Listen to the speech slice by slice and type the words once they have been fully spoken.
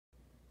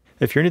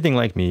If you're anything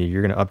like me,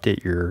 you're going to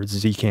update your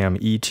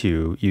zcam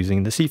E2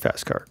 using the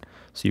cfast card.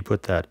 So you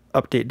put that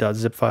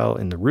update.zip file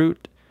in the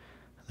root.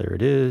 There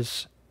it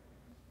is.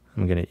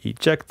 I'm going to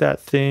eject that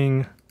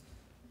thing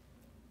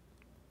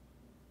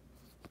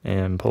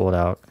and pull it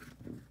out.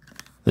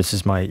 This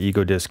is my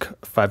EcoDisk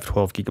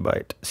 512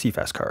 gigabyte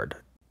cfast card.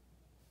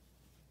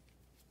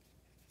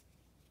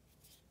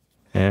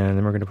 And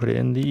then we're going to put it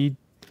in the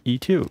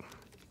E2.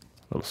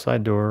 Little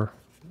side door.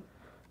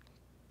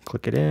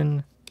 Click it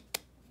in.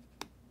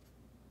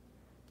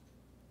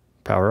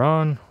 Power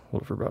on.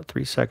 Hold it for about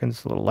 3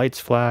 seconds. The little lights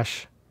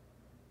flash.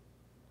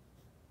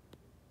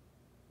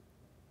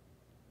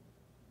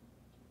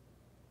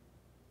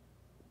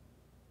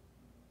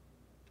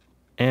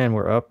 And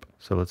we're up.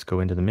 So let's go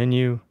into the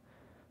menu.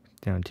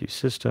 Down to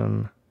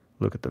System.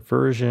 Look at the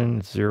version.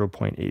 It's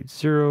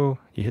 0.80.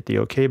 You hit the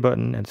OK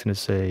button and it's going to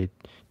say,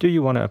 do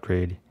you want to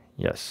upgrade?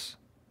 Yes.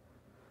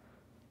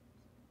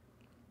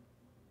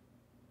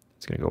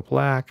 It's going to go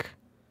black.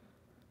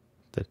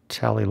 The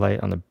tally light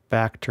on the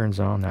back turns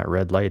on, that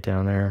red light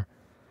down there.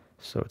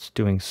 So it's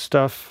doing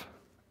stuff.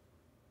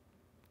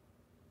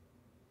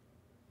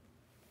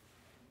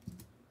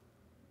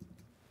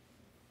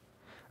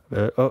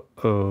 But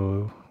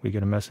uh-oh, we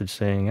get a message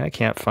saying, I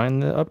can't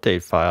find the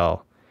update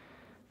file.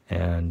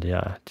 And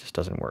yeah, it just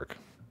doesn't work.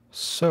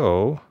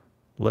 So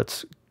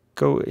let's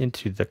go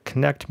into the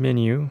Connect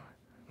menu.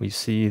 We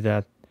see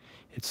that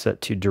it's set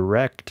to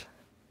Direct.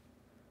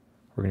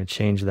 We're going to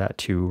change that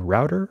to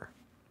Router.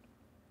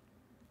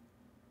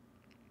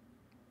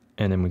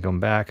 And then we come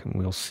back and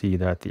we'll see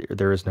that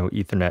there is no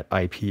Ethernet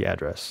IP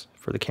address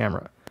for the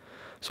camera.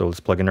 So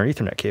let's plug in our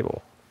Ethernet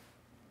cable.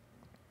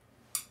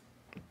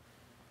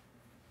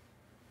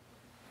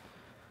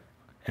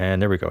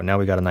 And there we go. Now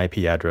we got an IP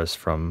address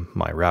from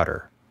my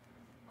router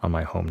on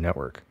my home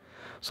network.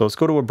 So let's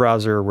go to a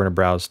browser. We're going to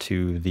browse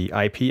to the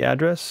IP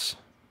address.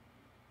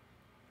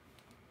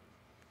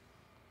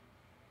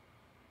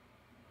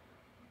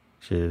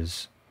 Which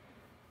is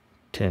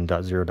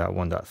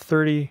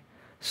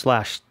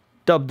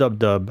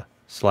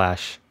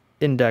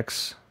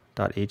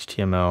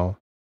 10.0.130/www/index.html.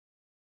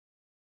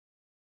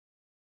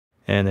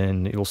 And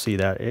then you'll see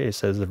that it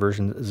says the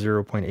version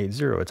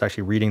 0.80. It's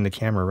actually reading the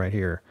camera right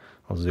here.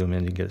 I'll zoom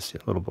in to get a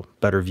little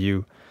better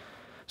view.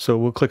 So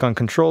we'll click on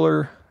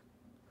controller.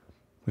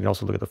 We can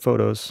also look at the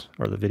photos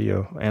or the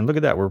video. And look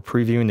at that, we're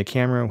previewing the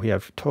camera. We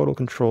have total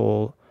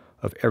control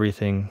of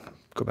everything.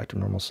 Go back to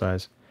normal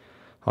size.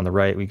 On the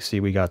right, we can see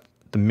we got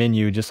the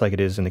menu just like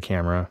it is in the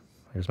camera.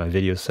 There's my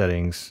video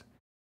settings.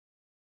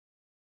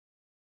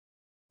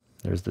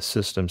 There's the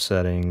system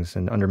settings.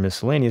 And under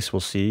miscellaneous, we'll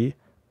see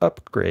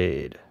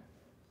upgrade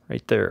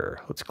right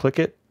there. Let's click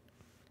it.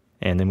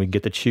 And then we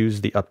get to choose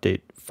the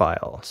update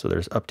file. So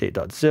there's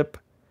update.zip.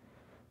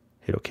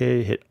 Hit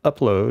OK, hit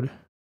upload.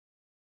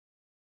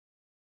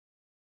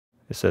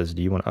 It says,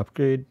 do you want to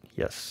upgrade?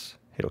 Yes.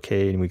 Hit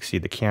OK, and we can see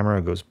the camera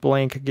goes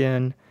blank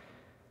again.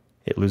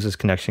 It loses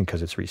connection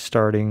because it's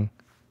restarting.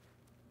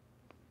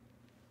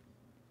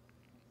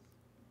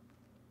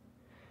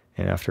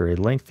 And after a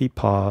lengthy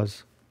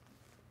pause,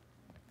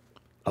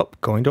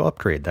 going to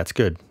upgrade. That's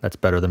good. That's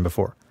better than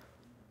before.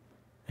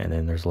 And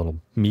then there's a little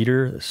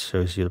meter that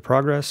shows you the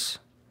progress.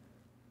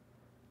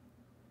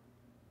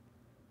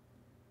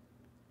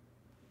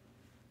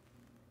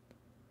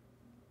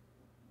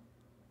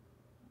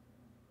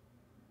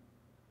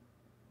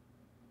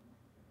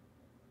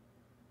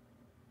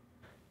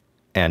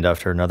 And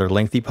after another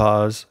lengthy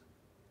pause,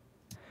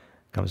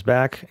 comes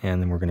back,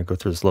 and then we're going to go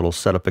through this little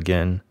setup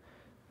again.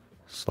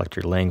 Select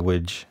your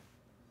language,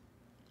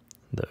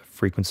 the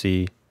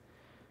frequency,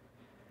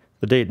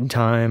 the date and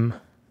time,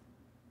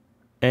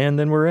 and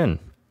then we're in.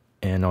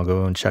 And I'll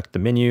go and check the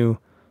menu,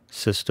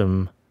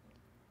 system,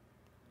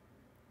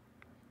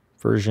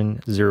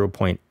 version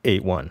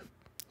 0.81.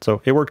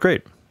 So it worked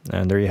great,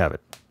 and there you have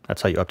it.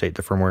 That's how you update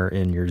the firmware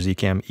in your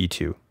zcam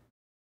E2.